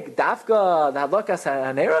to pick Dafka, the Hadlakas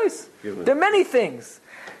HaNeros? There are many things.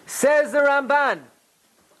 Says the Ramban.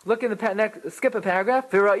 Look in the skip a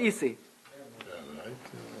paragraph. Vira'isi.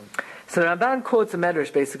 So the Ramban quotes a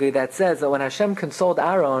medrash basically that says that when Hashem consoled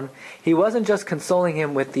Aaron, He wasn't just consoling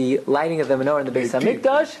him with the lighting of the menorah in the Beis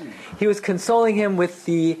Hamikdash, He was consoling him with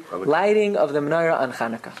the lighting of the menorah on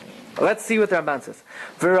Chanukah. Let's see what the Ramban says.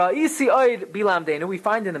 V'ra'isi oid bilamdeinu, we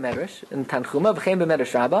find in the medrash, in Tanchuma, v'chein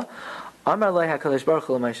b'medrash Rabbah, Amar loy HaKadosh Baruch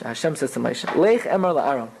Hu l'Moshe, Hashem says to Moshe, Leich emar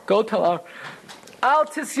la'Aaron, go tell Aaron, Al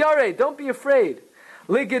tisyare, don't be afraid,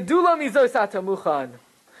 Le'gedula mizois ata muchan,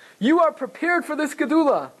 you are prepared for this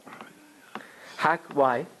gedula.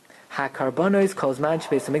 Why? HaKarbanos calls man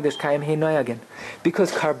shbeis hamikdash kayim hei noyagin.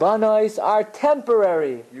 Because karbanos are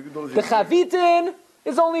temporary. The chavitin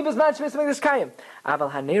is only b'zman shbeis hamikdash kayim.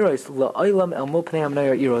 Aval haneros la'olam el mo pnei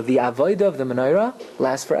ha'menorah iro. The avodah of the menorah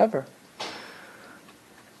lasts forever.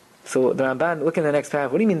 So the Ramban, look in the next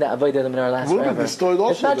paragraph. What do you mean the avodah of the menorah lasts forever?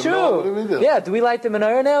 It's not true. Yeah, do we light the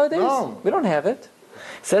menorah nowadays? No. We don't have it.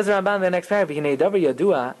 Says the Ramban in the next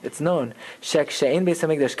paragraph, it's known, shek she'en beis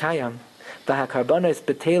hamikdash kayim. The karbanos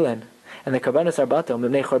betelen, and the karbanos are bato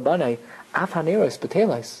mibnei chorbanai af haneros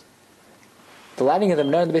betelos. The lighting of the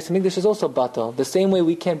menorah in the Beis Hamikdash is also bato. The same way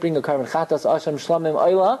we can't bring a carbon chatas asham shlamim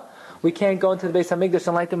oila, we can't go into the Beis Hamikdash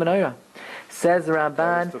and light the menorah. Says the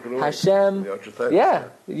Ramban, Hashem, yeah,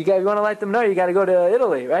 you want to light the menorah, you got to go to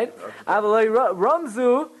Italy, right? Avaloi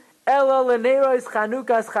ramzu ela leneros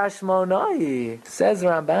chanukas chashmonai. Says the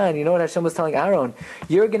Ramban, you know what Hashem was telling Aaron?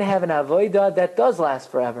 You're going to have an avodah that does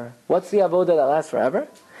last forever. What's the avodah that lasts forever?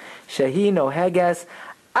 Shehi no heges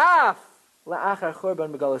af la'achar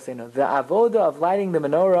churban begalosenu. The avodah of lighting the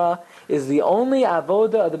menorah is the only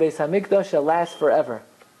avodah of the Beis Hamikdash that lasts forever.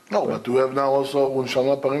 No, but we have now also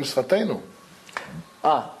Unshama Parim Sfatenu.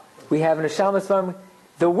 We have an Neshama Sfarim.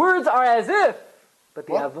 The words are as if, but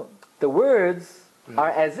the words are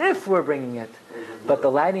as if we're bringing it. But the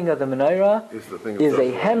lighting of the menorah is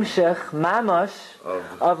a hemshech, mamash,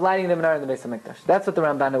 of lighting the menorah in the Beis Hamikdash. That's what the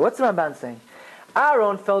Ramban is. What's the Ramban saying?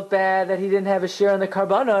 Aaron felt bad that he didn't have a share in the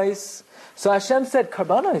karbanos. So Hashem said,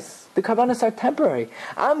 karbanos, the karbanos are temporary.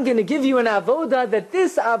 I'm going to give you an avodah that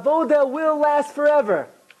this avodah will last forever.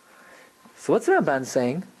 So what's the Ramban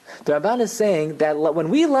saying? The Ramban is saying that when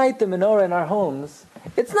we light the menorah in our homes,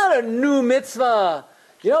 it's not a new mitzvah.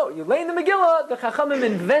 You know, you lay in the Megillah, the Chachamim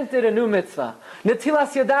invented a new mitzvah.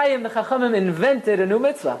 Netilas Yadayim, the Chachamim invented a new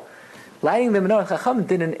mitzvah. Lighting the menorah, the Chachamim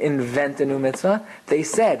didn't invent a new mitzvah. They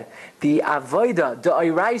said, the avodah, the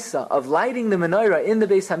oiraisa of lighting the menorah in the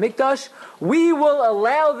Beis Hamikdash, we will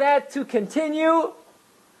allow that to continue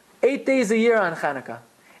 8 days a year on Chanukah.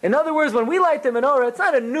 In other words, when we light the menorah, it's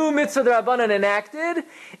not a new mitzvah the Rabbanan enacted,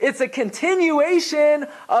 it's a continuation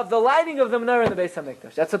of the lighting of the menorah in the Beis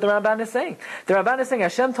Hamikdash. That's what the Ramban is saying. The Ramban is saying,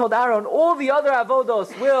 Hashem told Aaron, all the other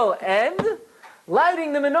avodos will end,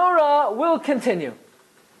 lighting the menorah will continue.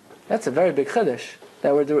 That's a very big chiddush.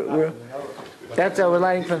 That's how we're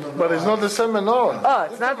lighting from... But it's not the same menorah.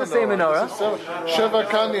 It's not the same menorah. Sheva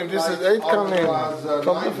kanim, this is 8 kanim.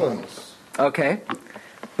 Some difference. Okay.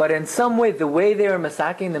 But in some way, the way they were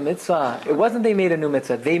masaking the mitzvah, it wasn't they made a new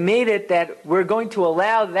mitzvah. They made it that we're going to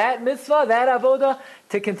allow that mitzvah, that avodah,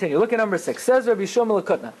 to continue. Look at number 6. Says Rabbi Shlomo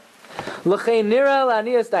Lekutna, L'chei nira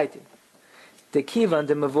la'aniyas daiti. Dekivan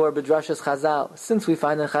de mavor b'drashas Chazal. Since we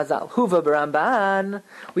find in Chazal, Huva b'Ramban,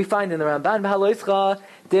 we find in the Ramban b'haloischa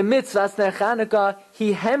de mitzvahs ner Chanukah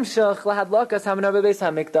hi hemshach lahadlakas hamenorah b'beis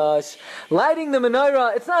hamikdash. Lighting the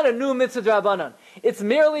menorah, it's not a new mitzvah d'Rabbanan. It's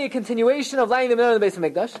merely a continuation of lighting the menorah in the Beis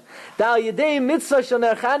Hamikdash. Dal yedei mitzvah shel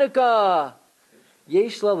ner Chanukah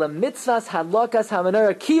yeshla lemitzvahs hadlakas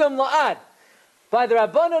hamenorah kiyum la'ad. By the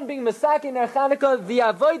Rabbanan being Masaki ner Chanukah, the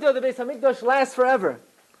avodah of the Beis Hamikdash lasts forever.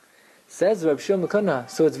 Says Reb Shlomo Lekutna,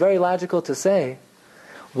 so it's very logical to say,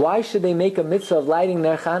 why should they make a mitzvah of lighting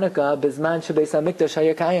ner Chanukah bizman shebeis hamikdash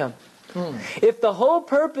hayakayam? If the whole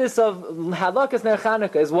purpose of halakas ner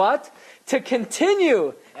Chanukah is what? To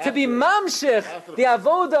continue, to be mamshich, the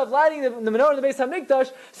avodah of lighting the menorah in the Beis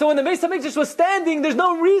Hamikdash, so when the Beis Hamikdash was standing, there's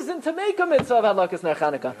no reason to make a mitzvah of halakas ner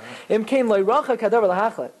Chanukah. Imkein lo yiracha kadavar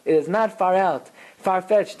lahachlet. It is not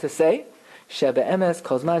far-fetched to say, Shebe emes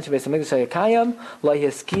kozman shebeis hamikdash hayakayam lo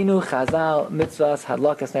yeskinu chazal mitzvahs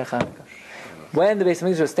hadlakas ner Chanukah. When the Beis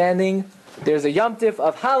Hamikdash was standing, there's a Yom Tif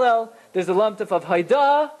of Hallel, there's a Yom Tif of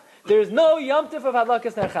Haidah, there's no Yom Tif of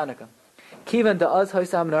Hadlakas ner Chanukah. Kivan da'az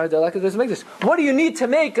hoysam menorah da'alakas Beis Hamikdash. What do you need to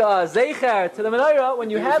make a zeicher to the menorah when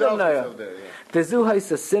you have a menorah? V'zu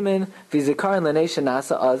hoysa simin v'zikarin l'nei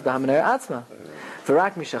shenasa az b'hamenorah atzma.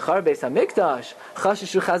 V'rak mishachar Beis Hamikdash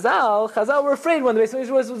chashishu Chazal were afraid when the Beis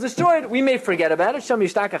Hamikdash was destroyed. We may forget about it. Sham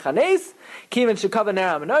yishtaka chanes kiven shekava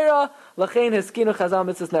ner hamenorah lachein heskinu Chazal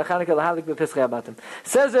mitzvos ner Chanukah lahalik b'Pesach Habatim.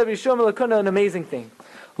 Says Rabbi Shlomo Lakuna an amazing thing.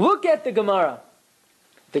 Look at the Gemara.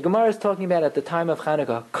 The Gemara is talking about at the time of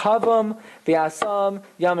Chanukah. Kavam, v'asam,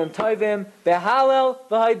 yamim tovim, v'halel,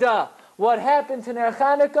 v'haidah. What happened to Ner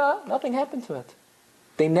Chanukah? Nothing happened to it.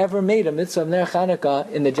 They never made a mitzvah of Ner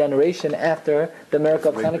Chanukah in the generation after the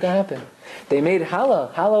miracle of Chanukah happened. They made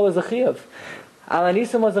Halal. Halal was a chiyuv.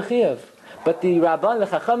 Alanisim was a chiyuv. But the Rabban,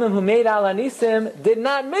 the Chachamim who made Alanisim did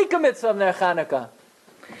not make a mitzvah of Ner Chanukah.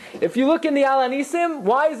 If you look in the Alanisim,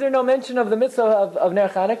 why is there no mention of the mitzvah of Ner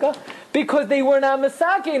Chanukah? Because they were not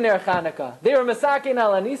Masakein Ner Chanukah. They were Masakein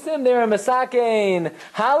Alanisim, they were Masakein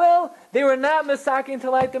Halal, they were not Masakein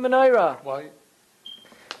to light the menorah. Why?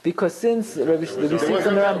 Because since Rabbi Simcha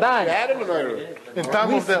and the Ramban... They had a menorah. In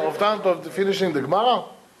time of the finishing the Gemara?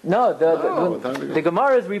 No, the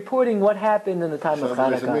Gemara is reporting what happened in the time of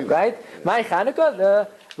Chanukah, right? My Chanukah, the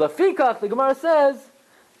Lafikach, the Gemara says,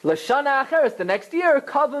 Lashana Acheres, the next year,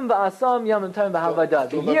 Kavim v'asam yamim tovim v'havadah.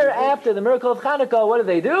 The year after the miracle of Chanukah, what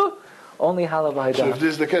do? Only Halav v'haidah. So if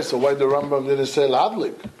this is the case, so why the Rambam didn't say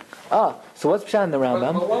Ladlik? So what's Pshat in the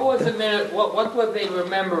Rambam? But what was the minute? What were they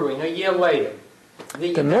remembering a year later?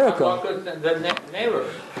 The miracle. The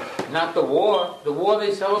neighbors, not the war. The war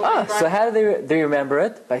they celebrated. So how do they remember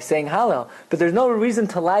it? By saying Hallel. But there's no reason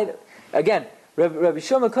to light. Again, Rabbi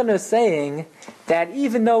Shlomo Kuna is saying that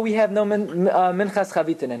even though we have no minchas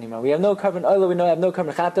chavitin anymore, we have no carbon oil, we have no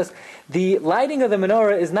carbon chatas, the lighting of the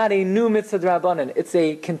menorah is not a new mitzvah d'Rabbanan. It's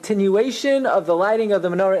a continuation of the lighting of the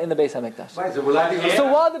menorah in the Beis Hamikdash. So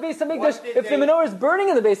while the Beis Hamikdash, if the menorah is burning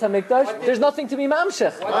in the Beis Hamikdash, there's nothing to be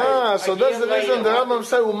mamshech. So that's the reason the Rambam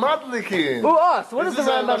said umadlikin. So what does the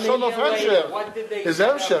Rambam mean? Is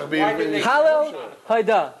Hemshech. Hallel,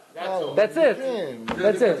 Haidah. That's it.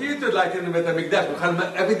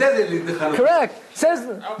 Correct. Says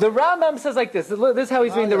the Rambam says like this. This is how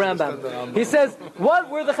he's reading the Rambam. He says, "What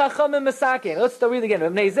were the Chachamim masakin?" Let's start reading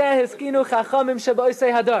again. Hiskinu Chachamim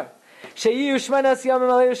shaboisei hadar. Sheyu shmanas yamim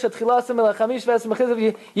aleiru shetchilasim elachamish v'esem mechizav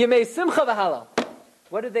yemei simcha v'halal.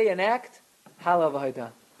 What did they enact? Halal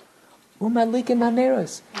v'haidah. Umadlikin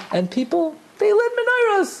maneros. And people, they lit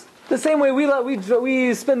menorahs. The same way we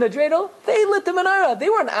spin the dreidel, they lit the menorah. They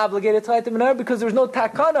weren't obligated to light the menorah because there was no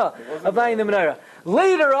takana of lighting the menorah.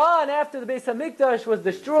 Later on, after the Beis Hamikdash was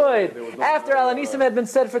destroyed, after Alanisim had been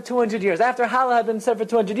said for 200 years, after Halal had been said for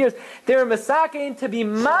 200 years, they were masakein to be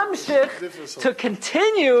mamshich, to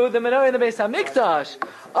continue the menorah in the Beis Hamikdash.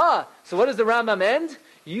 So what does the Rambam end?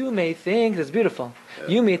 You may think, that's beautiful,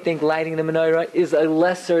 you may think lighting the menorah is a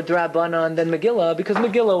lesser drabanan than Megillah, because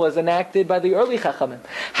Megillah was enacted by the early Chachamim.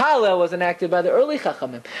 Hallel was enacted by the early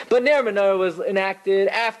Chachamim. But Ner menorah was enacted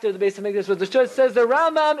after the Beis Hamikdash was destroyed. Says the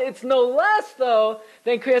Rambam, it's no less, though,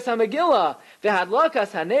 than Kriyas HaMegillah.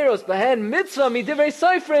 V'hadlakas haneros b'hen mitzvah midivrei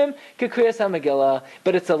soifrim k'Kriyas HaMegillah.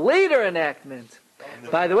 But it's a later enactment.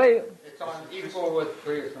 By the way, it's on equal with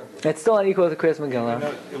Kriyas Megillah. It's still unequal with the Kriyas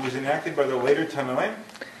Megillah. It was enacted by the later Tanoim?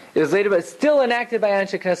 It was later, but still enacted by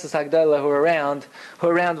Anshe Knesset Hagdalah who were around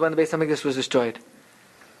when the Beis Hamikdash was destroyed.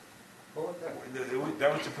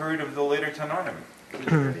 That was the period of the later Tanoim.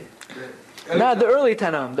 No, the early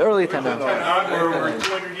Tanoim. The early Tanoim. Were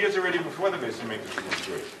 200 years already before the Beis Hamikdash was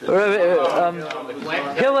destroyed.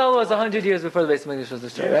 Hillel was 100 years before the Beis Hamikdash was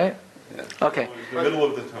destroyed, right? Yeah. Okay. The middle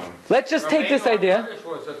of the time. Let's just take this idea.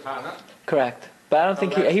 Correct. But I don't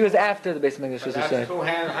think he was after the Beis Hamikdash was destroyed. That's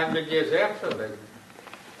 200 years after the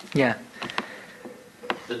Yeah.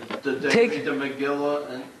 Did they read the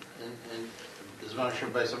Megillah and Zman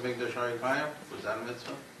Beis Hamikdash Harikayim? Was that a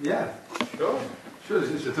mitzvah? Yeah, sure.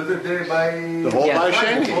 It's to the day by the whole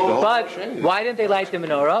Sheni. But why didn't they light the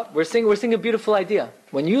menorah? We're seeing a beautiful idea.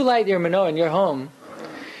 When you light your menorah in your home,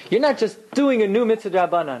 you're not just doing a new mitzvah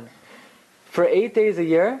d'Rabbanan. For 8 days a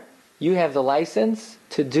year, you have the license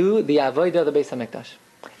to do the avodah of the Beis Hamikdash.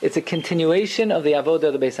 It's a continuation of the avodah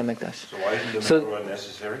of the Beis Hamikdash. So why isn't the menorah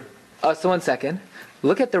necessary? So 1 second.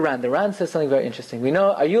 Look at the Ran. The Ran says something very interesting. We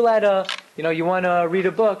know, are you allowed to, you want to read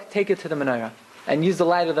a book, take it to the menorah and use the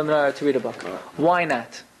light of the menorah to read a book. Why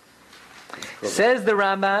not? Says the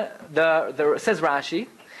Rambam, says Rashi,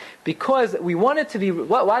 because we want it to be,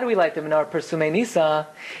 why do we light the menorah per Sumei Nisa?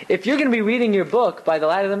 If you're going to be reading your book by the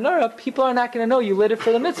light of the menorah, people are not going to know you lit it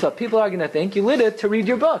for the mitzvah. People are going to think you lit it to read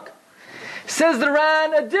your book. Says the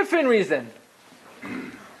Ran, a different reason.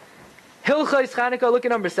 Hilchos Chanukah, look at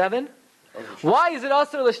number 7. Why is it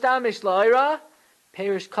also l'shtamish la'ira?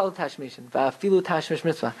 Perish kol tashmishin va'afilu tashmish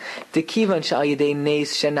mitzvah. Dekivan shal yedei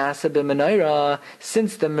neis shenasa b'menorah.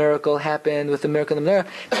 Since the miracle happened with the miracle in the menorah,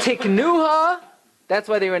 tiknuha. That's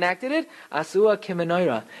why they enacted it. Asua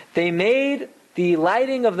kimenorah. They made the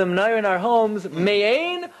lighting of the menorah in our homes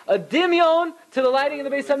me'ain, a dimyon, to the lighting in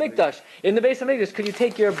the Beis Hamikdash. In the Beis Hamikdash, could you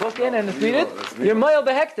take your book in and read it? You're moyel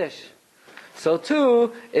behektish. So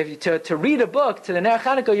too, if you to read a book to the Ner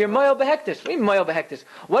Chanukah, you're moyel behektish. What do you mean moyel behektish?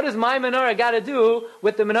 What does my menorah got to do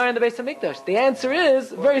with the menorah in the Beis Hamikdash? The answer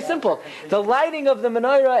is very simple. The lighting of the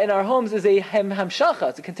menorah in our homes is a hamshacha.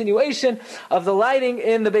 It's a continuation of the lighting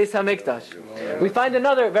in the Beis Hamikdash. We find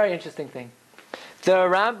another very interesting thing. The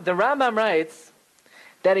Rambam writes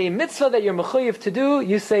that a mitzvah that you're mechuyev to do,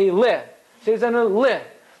 you say leh.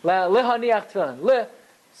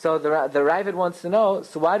 So the Ravid wants to know,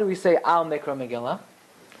 so why do we say al mikra Megillah?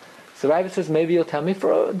 So Ravid says, maybe you'll tell me,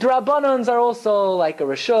 for Drabanans are also like a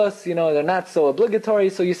reshus, they're not so obligatory,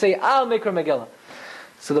 so you say al mikra Megillah.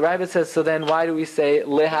 So the Ravid says, so then why do we say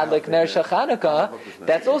lehadlik ner shachanukah?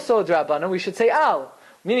 That's also Drabanan, we should say al.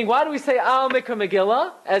 Meaning, why do we say al mikra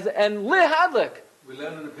Megillah and lehadlik? We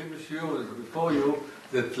learned in the previous year before you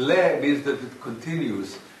that le means that it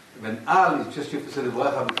continues. When al is just you have to say the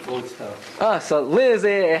bracha before it starts. So le is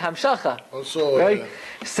a hamshacha. Also, right?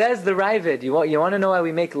 Says the Ravid. You want to know why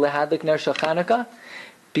we make lehadlik ner shel Chanukah?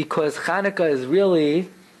 Because Chanukah is really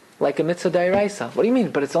like a mitzvah d'oraisa. What do you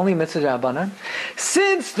mean? But it's only mitzvah d'Rabbanan.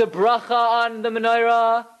 Since the bracha on the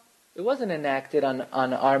menorah, it wasn't enacted on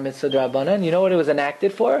our mitzvah d'Rabbanan. You know what it was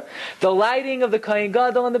enacted for? The lighting of the Kohen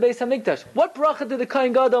Gadol in the Beis Hamikdash. What bracha did the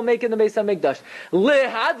Kohen Gadol make in the Beis Hamikdash?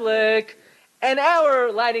 Lehadlik. And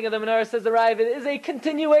our lighting of the menorah, says the Ravid, is a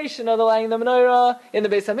continuation of the lighting of the menorah in the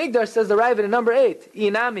Beis Hamikdash, says the Ravid in number 8.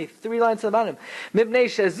 Inami, 3 lines to the bottom. Mibnei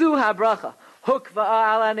shezu ha-bracha, hukva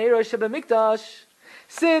ala neiro shebamikdash.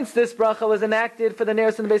 Since this bracha was enacted for the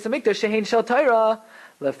neiros in the Beis Hamikdash, shehein shel Torah,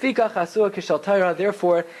 lefikach asua k'shel Torah,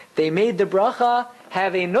 therefore they made the bracha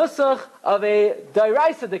have a nusach of a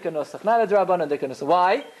d'oraisa dika nusach, not a d'Rabbanan dika nusach.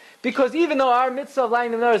 Why? Because even though our mitzvah of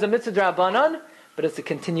lighting the menorah is a mitzvah d'Rabbanan, but it's a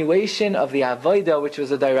continuation of the avodah, which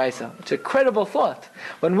was a d'oraisa. It's a credible thought.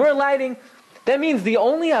 When we're lighting, that means the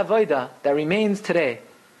only avodah that remains today,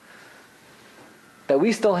 that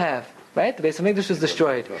we still have, right? The Beis Hamikdash was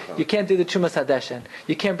destroyed. You can't do the Chumas Hadeshen.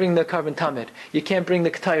 You can't bring the Karban Tamid. You can't bring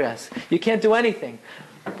the Ketairas. You can't do anything.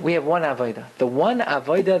 We have one avodah. The one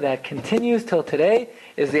avodah that continues till today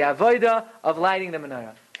is the avodah of lighting the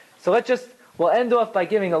menorah. So we'll end off by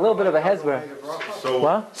giving a little bit of a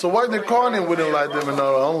hezbollah. So why the Kohanim wouldn't light the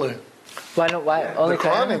menorah only? Why only the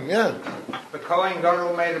Kohanim? Yeah. The Kohen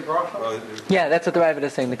Gadol made a bracha? Yeah, that's what the Ravid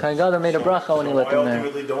is saying. The Kohen Gadol made a bracha when he lit the menorah.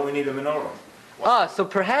 Ultimately, don't we need a menorah? So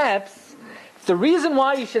perhaps the reason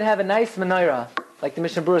why you should have a nice menorah, like the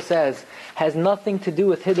Mishnah Berurah says, has nothing to do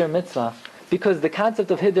with Hiddur Mitzvah. Because the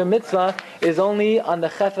concept of Hiddur Mitzvah is only on the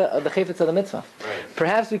chefetz of the mitzvah. Right.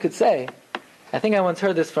 Perhaps we could say, I think I once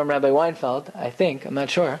heard this from Rabbi Weinfeld, I'm not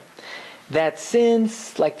sure, that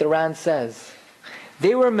since, like the Ran says,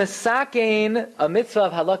 they were mesakein a mitzvah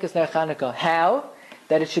of halakas ner Chanukah. How?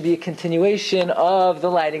 That it should be a continuation of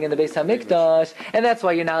the lighting in the Beis Hamikdash, and that's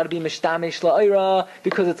why you're now to be mishtamish la'ira,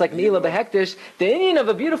 because it's like ne'ilah behektish. The inyan of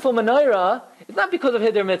a beautiful menorah is not because of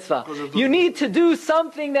Hiddur Mitzvah. You need to do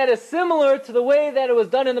something that is similar to the way that it was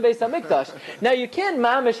done in the Beis Hamikdash. Now you can't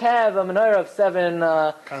mamish have a menorah of seven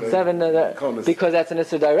because that's an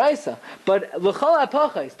Isser D'Oraisa. But l'chol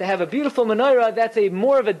ha'pachos, to have a beautiful menorah that's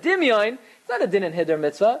more of a dimyon. It's not a din in Hiddur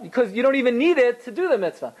Mitzvah, because you don't even need it to do the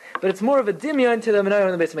mitzvah. But it's more of a dimyon to the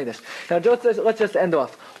menorah in the Beis Hamikdash. Now let's just end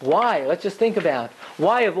off. Why? Let's just think about,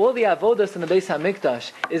 why of all the avodas in the Beis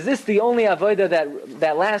Hamikdash, is this the only avodah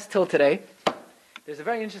that lasts till today? There's a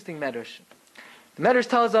very interesting medrash. The medrash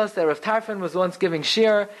tells us that Rav Tarfon was once giving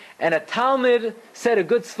shir, and a Talmud said a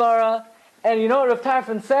good svara, and you know what Rav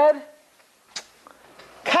Tarfon said?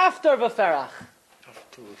 Kaftar v'ferach.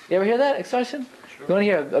 You ever hear that expression? You want to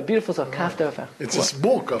hear a beautiful song, Kaftar v'ferach? It's a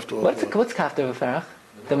book after all. What's Kaftar v'ferach?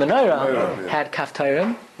 The menorah had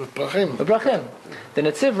Kaftarim with brachim. The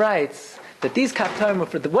Netziv writes that these Kaftarim were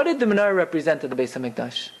what did the menorah represent at the Beis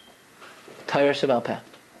Hamikdash? Torah Shebal Peh.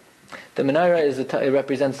 The menorah it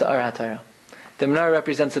represents the Ar HaTorah. The menorah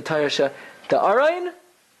represents the Torah the Arayin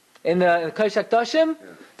in the Kodesh HaKadoshim,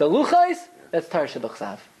 the Luchais, that's Torah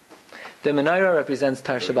Shebachsav. The menorah represents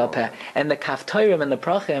Torah Shebal Peh, and the Kaftarim and the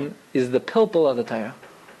Prachim is the pilpul of the Torah.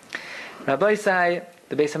 Rabbi say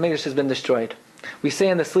the Beis Hamikdash has been destroyed. We say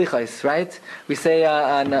in the Slichos, right? We say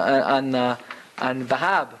on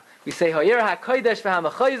Vahab, we say Hoyer HaKodesh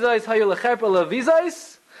v'HaMachayzos Hoyer Lecherpa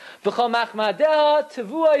Levizos v'chol Machmadeha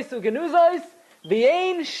Tevuos Ugenuzos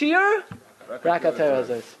v'yein Shir Raka Torah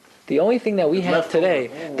Zos. The only thing that we have today,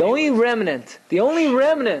 the only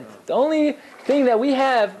thing that we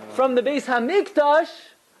have from the Beis Hamikdash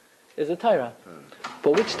is a Torah.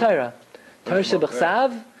 But which Torah? Torah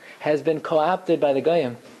Shebechsav has been co-opted by the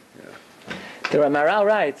Goyim. The Maharal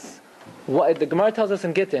writes, the Gemara tells us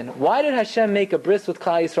in Gittin, why did Hashem make a bris with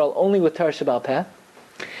Klal Yisrael only with Torah Sheba'al Peh?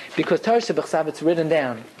 Because Torah Shebechsav, it's written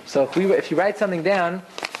down. So if you write something down,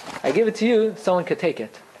 I give it to you, someone could take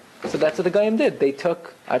it. So that's what the Goyim did. They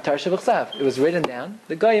took our Torah Shebechsav. It was written down.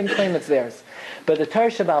 The Goyim claim it's theirs. But the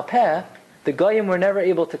Torah Sheba'al Peh, the Goyim were never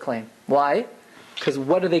able to claim. Why? Because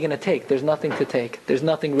what are they going to take? There's nothing to take. There's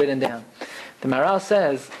nothing written down. The Maharal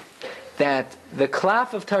says that the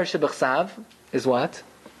klaf of Torah Shebechsav is what?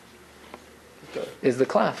 Is the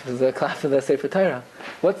klaf. Is the klaf of the Sefer Torah.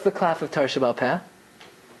 What's the klaf of Torah Sheba'al Peh?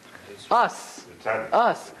 Us.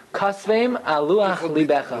 Kasveim aluach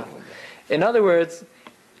libecha. In other words,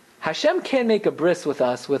 Hashem can't make a bris with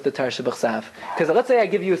us with the Torah Shebechsav. Because let's say I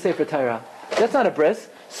give you a Sefer Torah. That's not a bris.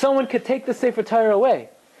 Someone could take the Sefer Torah away.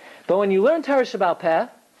 But when you learn Torah Sheba'al Peh,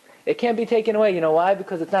 it can't be taken away. You know why?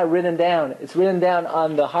 Because it's not written down. It's written down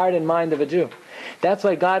on the heart and mind of a Jew. That's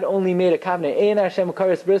why God only made a covenant. Ein Hashem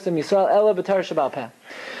kares brisim Yisrael ela b'Torah Sheba'al Peh.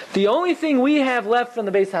 The only thing we have left from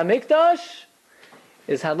the Beis Hamikdash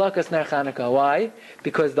is Hadlakas Ner Chanukah. Why?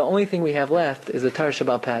 Because the only thing we have left is the Torah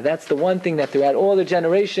Sheba'al Peh. That's the one thing that throughout all the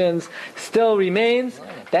generations still remains.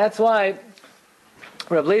 That's why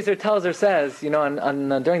Rav Lezer tells or says, during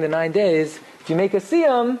the 9 days, if you make a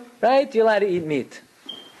siyum, right, you're allowed to eat meat.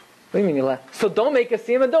 What do you mean you're allowed? So don't make a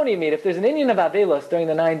siyum and don't eat meat. If there's an Indian of Avelos during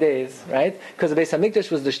the 9 days, right, because the Beis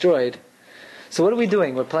Hamikdash was destroyed, so what are we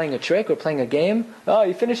doing? We're playing a trick? We're playing a game? Oh,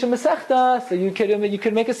 you finish a Masechta, so you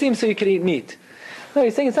could make a siyum so you could eat meat. No,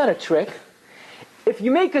 he's saying it's not a trick. If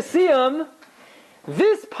you make a siyum,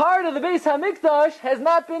 this part of the Beis Hamikdash has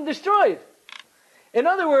not been destroyed. In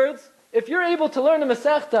other words, if you're able to learn a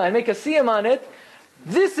Masechta and make a siyum on it,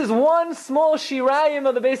 this is one small shirayim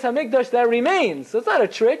of the Beis Hamikdash that remains. So it's not a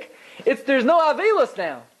trick. There's no Avelos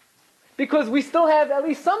now. Because we still have at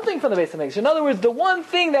least something from the Beis Hamikdash. In other words, the one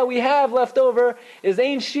thing that we have left over is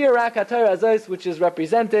Ein Shir Rak HaTorah Azos, which is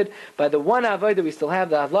represented by the one avodah that we still have,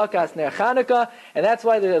 the Havlakas Ner Chanukah, and that's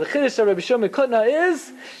why the Chiddush of Rabbi Shimon Kutna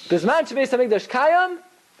is, Bizman Beis Hamikdash Kayam,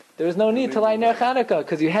 there is no need to light Ner Chanukah,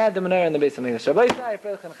 because you had the menorah in the Beis Hamikdash. Rabbi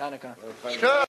Yisrael, Chanukah.